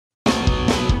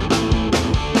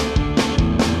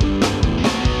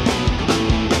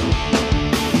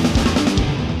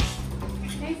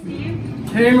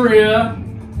Hey Maria.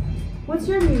 What's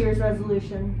your New Year's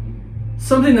resolution?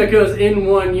 Something that goes in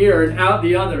one year and out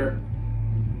the other.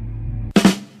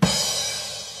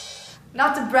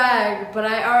 Not to brag, but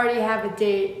I already have a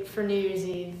date for New Year's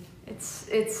Eve. It's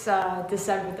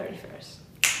December 31st.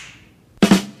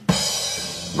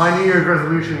 My New Year's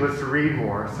resolution was to read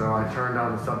more, so I turned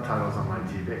on the subtitles on my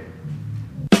TV.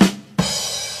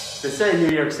 They say New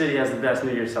York City has the best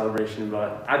New Year's celebration,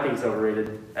 but I think it's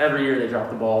overrated. Every year they drop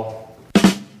the ball.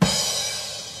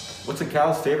 What's a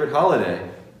cow's favorite holiday?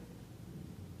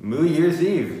 New Year's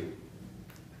Eve.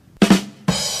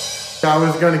 I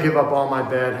was going to give up all my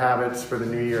bad habits for the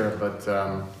new year, but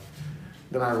then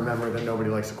I remembered that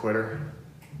nobody likes a quitter.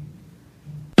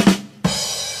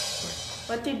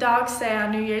 What do dogs say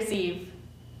on New Year's Eve?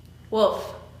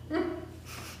 Wolf. My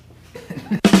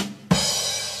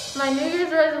New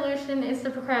Year's resolution is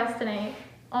to procrastinate.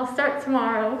 I'll start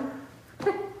tomorrow.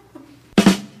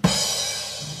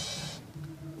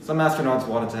 Some astronauts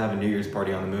wanted to have a New Year's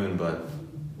party on the moon, but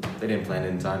they didn't plan it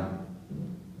in time.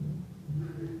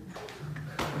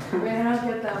 Man, I don't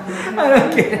get that one. I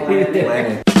don't get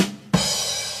it.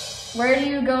 Where do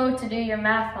you go to do your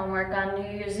math homework on New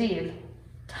Year's Eve?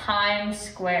 Times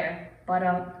Square. But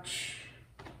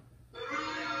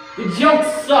The joke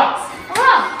sucks.